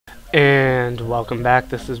And welcome back,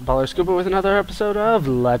 this is Baller Scooper with another episode of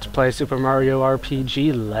Let's Play Super Mario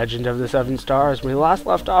RPG Legend of the Seven Stars. When we last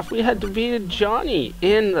left off, we had defeated Johnny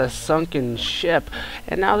in the Sunken Ship,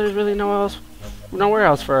 and now there's really nowhere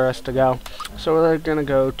else for us to go. So we're gonna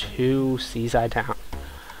go to Seaside Town.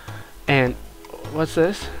 And what's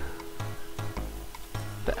this?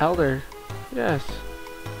 The Elder. Yes.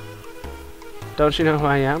 Don't you know who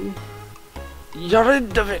I am?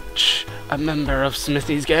 Yoridovich, a member of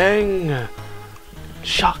Smithy's gang.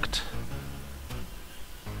 Shocked.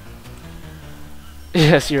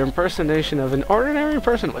 Yes, your impersonation of an ordinary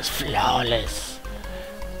person was flawless.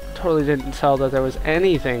 Totally didn't tell that there was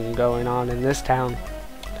anything going on in this town.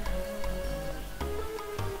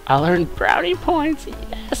 I earned brownie points.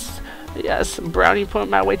 Yes, yes, brownie point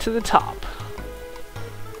my way to the top.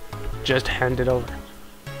 Just hand it over.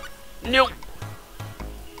 Nope.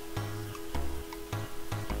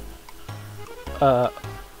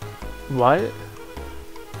 What?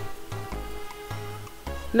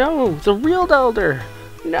 No, the real Elder!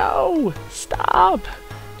 No! Stop!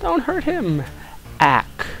 Don't hurt him!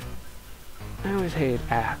 Ack. I always hate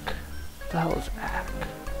Ack. What the hell is Ack?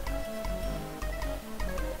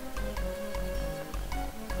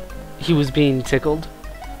 He was being tickled?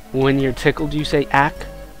 When you're tickled, you say Ack?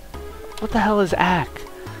 What the hell is Ack?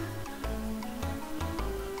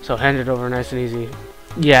 So hand it over nice and easy.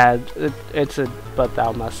 Yeah, it's a but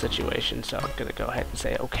thou must situation, so I'm gonna go ahead and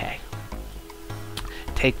say okay.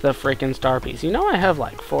 Take the freaking star piece. You know I have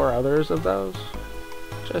like 4 others of those.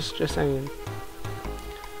 Just saying.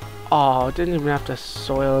 Oh, didn't even have to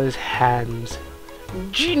soil his hands.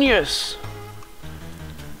 Genius!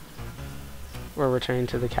 We're returning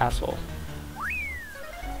to the castle.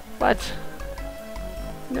 What?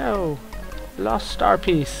 No. Lost star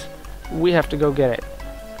piece. We have to go get it.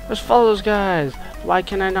 Let's follow those guys. Why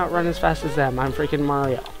can I not run as fast as them? I'm freaking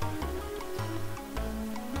Mario.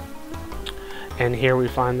 And here we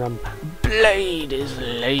find them. Blade is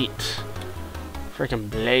late. Freaking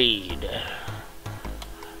Blade.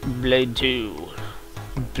 Blade 2.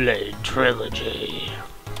 Blade Trilogy.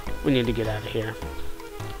 We need to get out of here.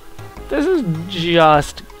 This is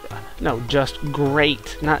just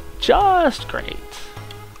great. Not just great.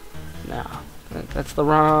 No, that's the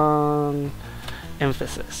wrong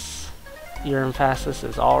emphasis. Your emphasis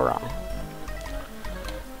is all wrong.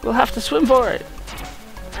 We'll have to swim for it.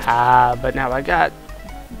 Ah, but now I've got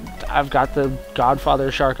the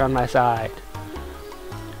Godfather shark on my side.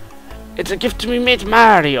 It's a gift to me mate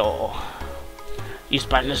Mario. You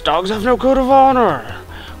spineless dogs have no code of honor.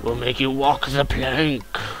 We'll make you walk the plank.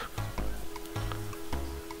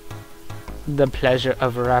 The pleasure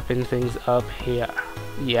of wrapping things up here.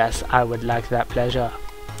 Yes, I would like that pleasure.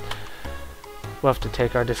 We'll have to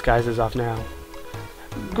take our disguises off now.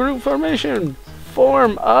 Group formation!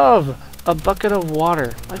 Form of a bucket of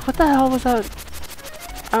water. Like, what the hell was that?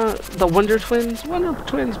 The Wonder Twins? Wonder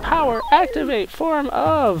Twins power activate form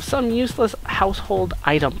of some useless household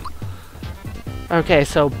item. Okay,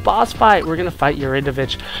 so boss fight. We're gonna fight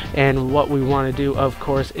Yoridovich, and what we want to do, of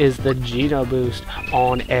course, is the Geno boost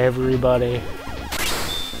on everybody.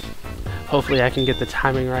 Hopefully I can get the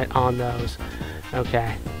timing right on those.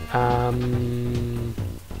 Okay.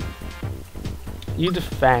 You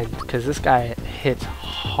defend, because this guy hits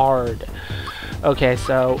hard. Okay,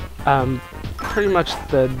 so, pretty much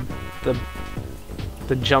the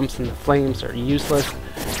jumps and the flames are useless.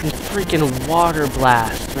 And freaking water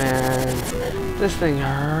blast, man. This thing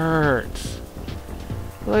hurts.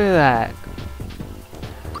 Look at that.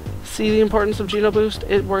 See the importance of Geno boost?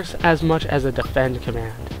 It works as much as a defend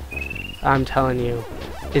command. I'm telling you,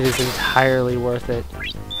 it is entirely worth it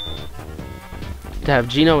to have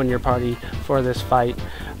Geno in your party for this fight.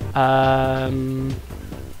 Can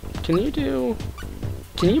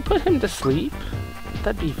you put him to sleep?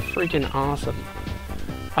 That'd be freaking awesome.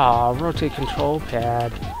 Aw, rotate control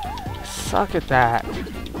pad. Suck at that.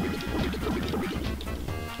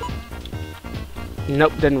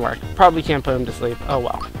 Nope, didn't work. Probably can't put him to sleep. Oh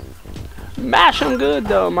well. Mash him good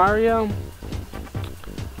though, Mario.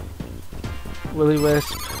 Willy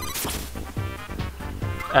Wisp.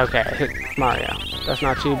 Okay, hit Mario. That's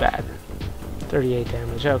not too bad. 38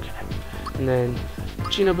 damage, okay. And then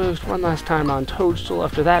Geno boost one last time on Toadstool.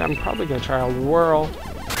 After that, I'm probably going to try a whirl.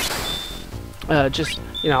 Just,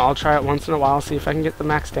 you know, I'll try it once in a while, see if I can get the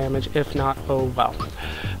max damage. If not, oh well.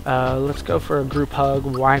 Let's go for a group hug.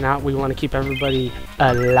 Why not? We want to keep everybody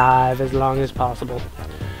alive as long as possible.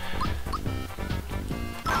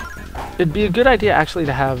 It'd be a good idea, actually,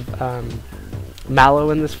 to have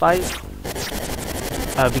Mallow in this fight.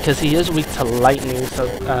 because he is weak to lightning, so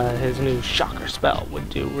his new shocker spell would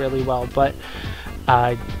do really well. But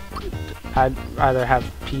I'd rather have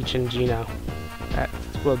Peach and Gino.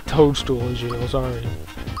 Well, Toadstool and Gino, sorry.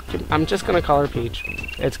 I'm just gonna call her Peach.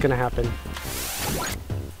 It's gonna happen.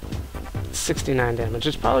 69 damage.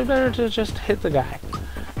 It's probably better to just hit the guy.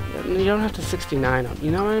 You don't have to 69 him,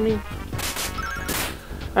 you know what I mean?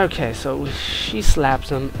 Okay, so she slaps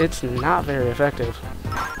him. It's not very effective.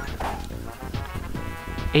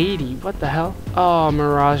 80, what the hell? Oh,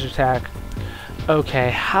 Mirage Attack.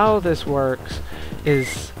 Okay, how this works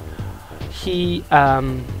is he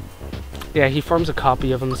forms a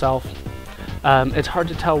copy of himself. It's hard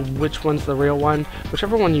to tell which one's the real one.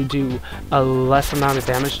 Whichever one you do a less amount of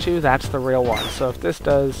damage to, that's the real one. So if this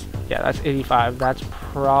does, yeah, that's 85, that's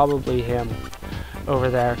probably him over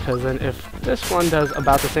there. Because then if this one does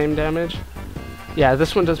about the same damage, yeah,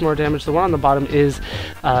 this one does more damage. The one on the bottom is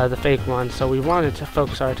the fake one. So we wanted to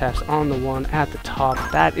focus our attacks on the one at the top.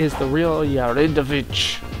 That is the real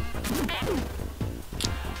Yaridovich.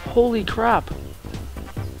 Holy crap.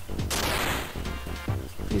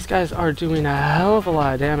 These guys are doing a hell of a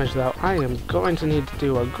lot of damage, though. I am going to need to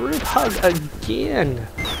do a group hug again.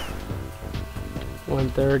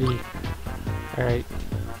 130. Alright.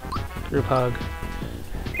 Group hug.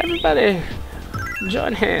 Everybody,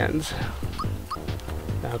 join hands.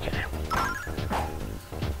 Okay.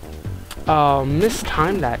 Oh,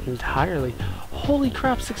 mistimed that entirely. Holy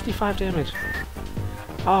crap, 65 damage.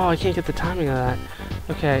 Oh, I can't get the timing of that.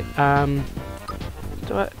 Okay,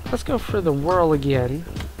 let's go for the whirl again.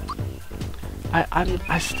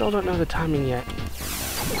 I still don't know the timing yet.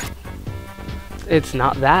 It's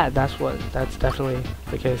not that. That's definitely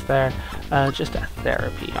the case there. Just a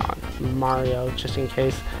therapy on Mario, just in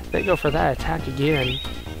case they go for that attack again.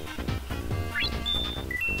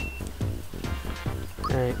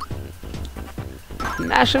 Alright.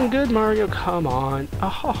 Mash him good, Mario. Come on.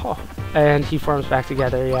 Oh. And he forms back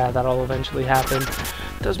together. Yeah, that'll eventually happen.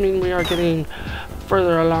 Does mean we are getting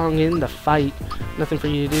further along in the fight. Nothing for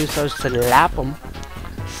you to do, so slap him.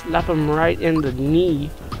 Slap him right in the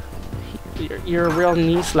knee. You're a real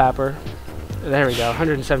knee slapper. There we go,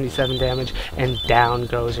 177 damage, and down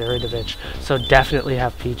goes Yaridovich. So definitely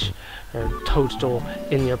have Peach or Toadstool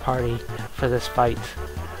in your party for this fight.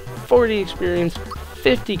 40 experience,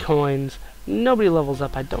 50 coins, nobody levels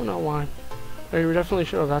up, I don't know why. But you definitely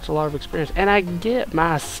should have, that's a lot of experience. And I get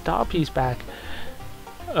my star piece back.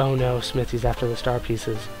 Oh no, Smithy's after the star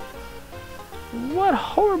pieces. What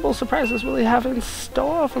horrible surprises will he have in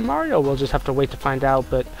store for Mario? We'll just have to wait to find out,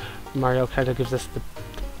 but Mario kind of gives us the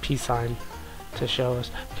peace sign to show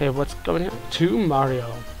us. Okay, what's going on? To Mario.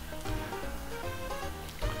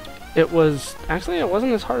 It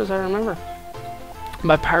wasn't as hard as I remember.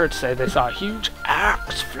 My pirates say they saw a huge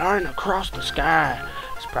axe flying across the sky.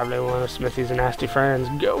 It's probably one of Smithy's nasty friends.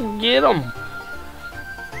 Go get him!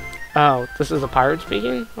 Oh, this is a pirate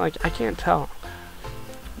speaking? Like, I can't tell.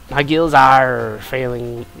 My gills are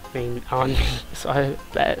failing on me, so I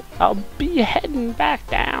bet I'll be heading back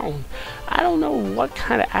down. I don't know what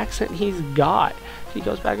kind of accent he's got. He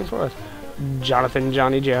goes back and forth. Jonathan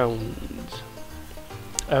Johnny Jones.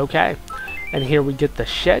 Okay, and here we get the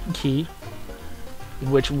shed key,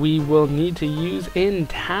 which we will need to use in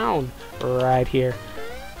town right here.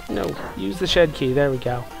 No, use the shed key. There we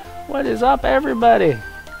go. What is up, everybody?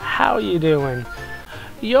 How you doing?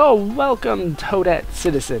 You're welcome, Toadette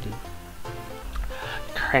citizen.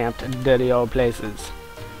 Cramped, dirty old places.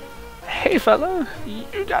 Hey, fella, you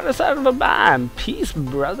got us out of a bind. Peace,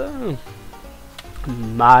 brother.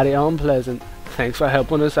 Mighty unpleasant. Thanks for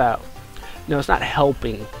helping us out. No, it's not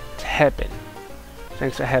helping. It's helping.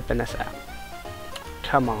 Thanks for helping us out.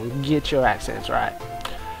 Come on, get your accents right.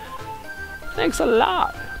 Thanks a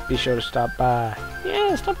lot. Be sure to stop by.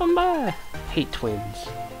 Yeah, stop on by. Hate twins.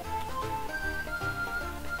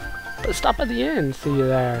 But stop at the end. See you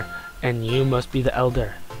there. And you must be the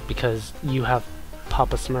elder, because you have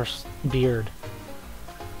Papa Smurf's beard.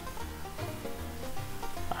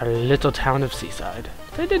 Our little town of Seaside.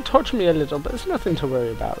 They did torture me a little, but it's nothing to worry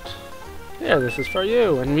about. Here, this is for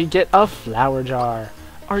you, and we get a flower jar.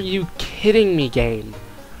 Are you kidding me, game?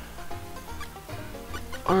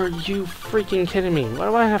 Are you freaking kidding me? What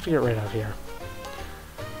do I have to get rid of here?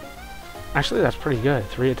 Actually, that's pretty good.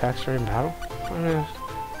 3 attacks during battle?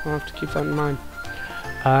 I'll have to keep that in mind.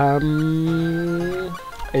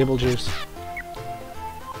 Able juice.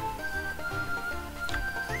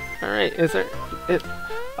 Alright, is there...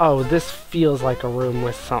 Oh, this feels like a room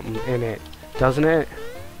with something in it, doesn't it?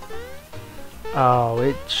 Oh,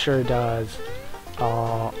 it sure does.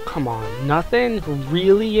 Oh, come on. Nothing?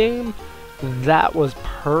 Really, game? That was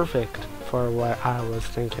perfect for what I was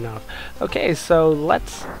thinking of. Okay, so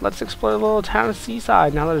let's explore the little town of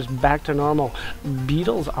Seaside now that it's back to normal.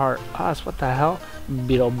 Beetles are us. What the hell?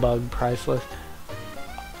 Beetle bug priceless.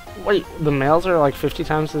 Wait, the males are like 50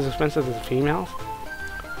 times as expensive as the females?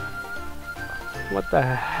 What the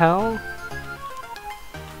hell?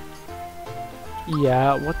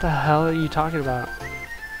 Yeah, what the hell are you talking about?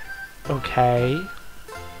 Okay.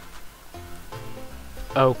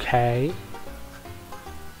 Okay.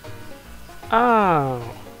 Oh.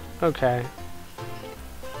 Okay.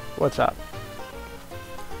 What's up?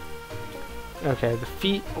 Okay, the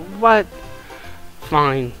feet. What?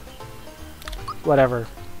 Fine. Whatever.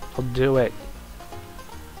 I'll do it.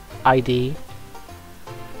 ID.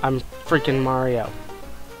 I'm freaking Mario.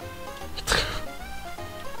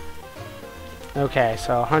 Okay,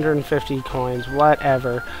 so 150 coins,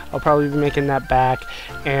 whatever. I'll probably be making that back,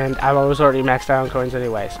 and I was already maxed out on coins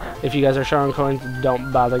anyways. If you guys are short on coins,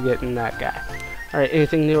 don't bother getting that guy. Alright,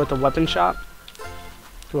 anything new at the weapon shop?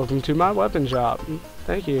 Welcome to my weapon shop.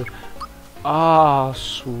 Thank you. Oh,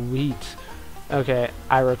 sweet. Okay,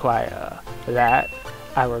 I require that.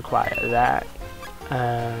 I require that.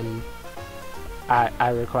 I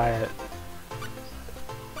require that.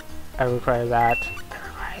 I require that.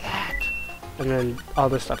 And then all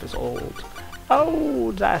this stuff is old.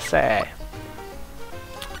 Oh, I say.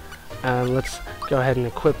 Let's go ahead and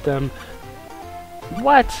equip them.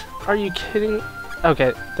 What? Are you kidding?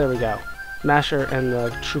 Okay, there we go. Masher and the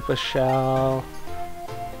Troopa shell.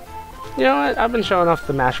 You know what? I've been showing off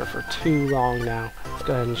the Masher for too long now. Let's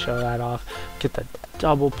go ahead and show that off. Get the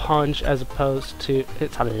double punch as opposed to...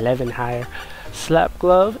 It's 11 higher. Slap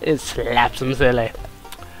glove, it slaps them silly.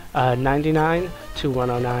 99 to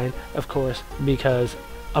 109, of course, because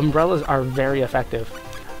umbrellas are very effective.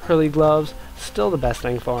 Hurley gloves, still the best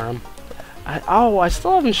thing for them. I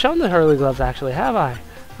still haven't shown the Hurley gloves, actually, have I?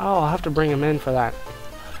 Oh, I'll have to bring them in for that.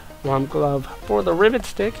 One glove for the rivet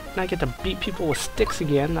stick, and I get to beat people with sticks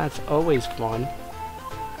again. That's always fun.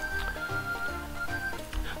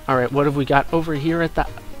 Alright, what have we got over here at the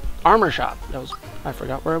armor shop? I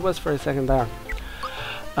forgot where it was for a second there.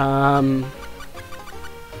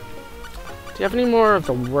 Do you have any more of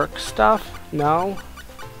the work stuff? No?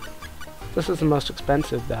 This is the most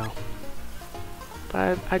expensive, though.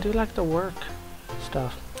 But I do like the work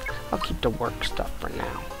stuff. I'll keep the work stuff for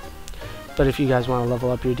now. But if you guys want to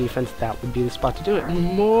level up your defense, that would be the spot to do it.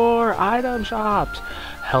 More item shops!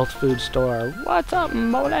 Health food store. What's up,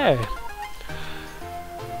 mole?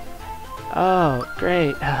 Oh,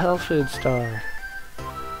 great. A health food store.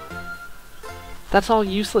 That's all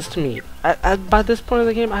useless to me. By this point of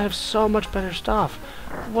the game, I have so much better stuff.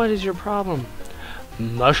 What is your problem?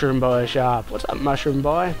 Mushroom Boy shop. What's up, Mushroom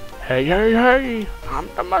Boy? Hey, hey, hey! I'm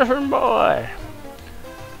the Mushroom Boy!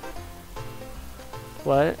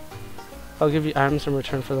 What? I'll give you items in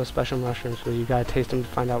return for those special mushrooms, but you gotta taste them to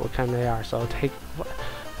find out what kind they are. So I'll take...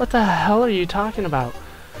 What the hell are you talking about?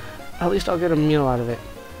 At least I'll get a meal out of it.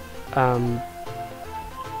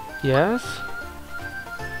 Yes?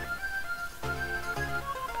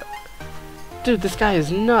 Dude, this guy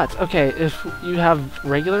is nuts. Okay, if you have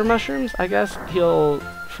regular mushrooms, I guess he'll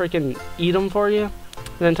freaking eat them for you,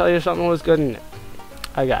 and then tell you something was good in it.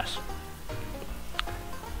 I guess.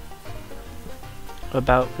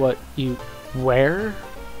 About what you wear?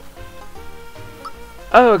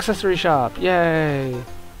 Oh, accessory shop. Yay.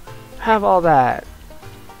 Have all that.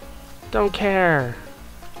 Don't care.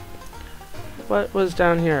 What was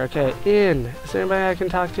down here? Okay, inn. Is there anybody I can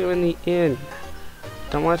talk to in the inn?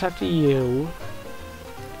 Don't want to talk to you.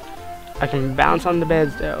 I can bounce on the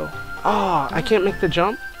beds, though. Oh, I can't make the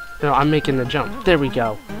jump? No, I'm making the jump. There we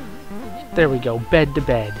go. There we go. Bed to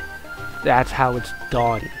bed. That's how it's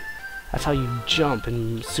done. That's how you jump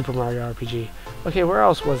in Super Mario RPG. Okay, where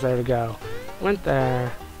else was there to go? Went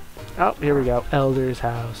there. Oh, here we go. Elder's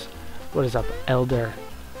house. What is up, Elder?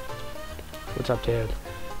 What's up, dude?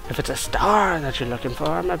 If it's a star that you're looking for,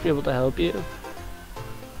 I might be able to help you.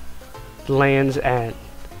 Land's End.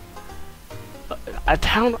 A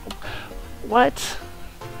town... What?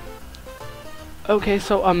 Okay,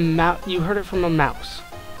 so a mouse... You heard it from a mouse.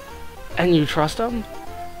 And you trust him?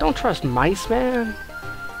 Don't trust mice, man.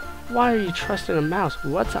 Why are you trusting a mouse?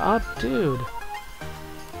 What's up, dude?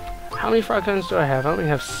 How many frog cones do I have? I only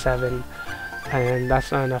have 7. And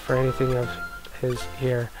that's not enough for anything of his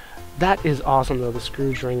here. That is awesome, though, the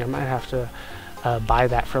Scrooge ring. I might have to buy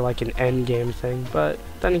that for, like, an end game thing. But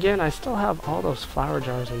then again, I still have all those flower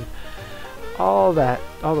jars and all that,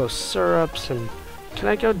 all those syrups. And can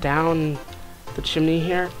I go down the chimney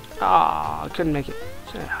here? Ah, I couldn't make it.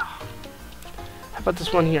 How about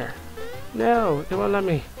this one here? No, it won't let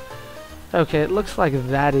me. Okay, it looks like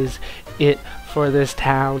that is it for this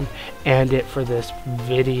town and it for this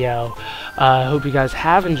video. I hope you guys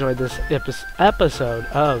have enjoyed this episode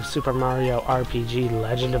of Super Mario RPG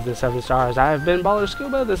Legend of the Seven Stars. I have been Baller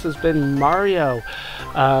Scuba. This has been Mario,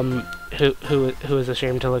 who is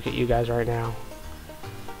ashamed to look at you guys right now.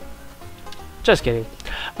 Just kidding.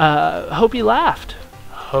 Hope you laughed.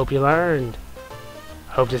 Hope you learned.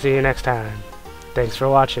 Hope to see you next time. Thanks for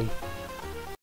watching.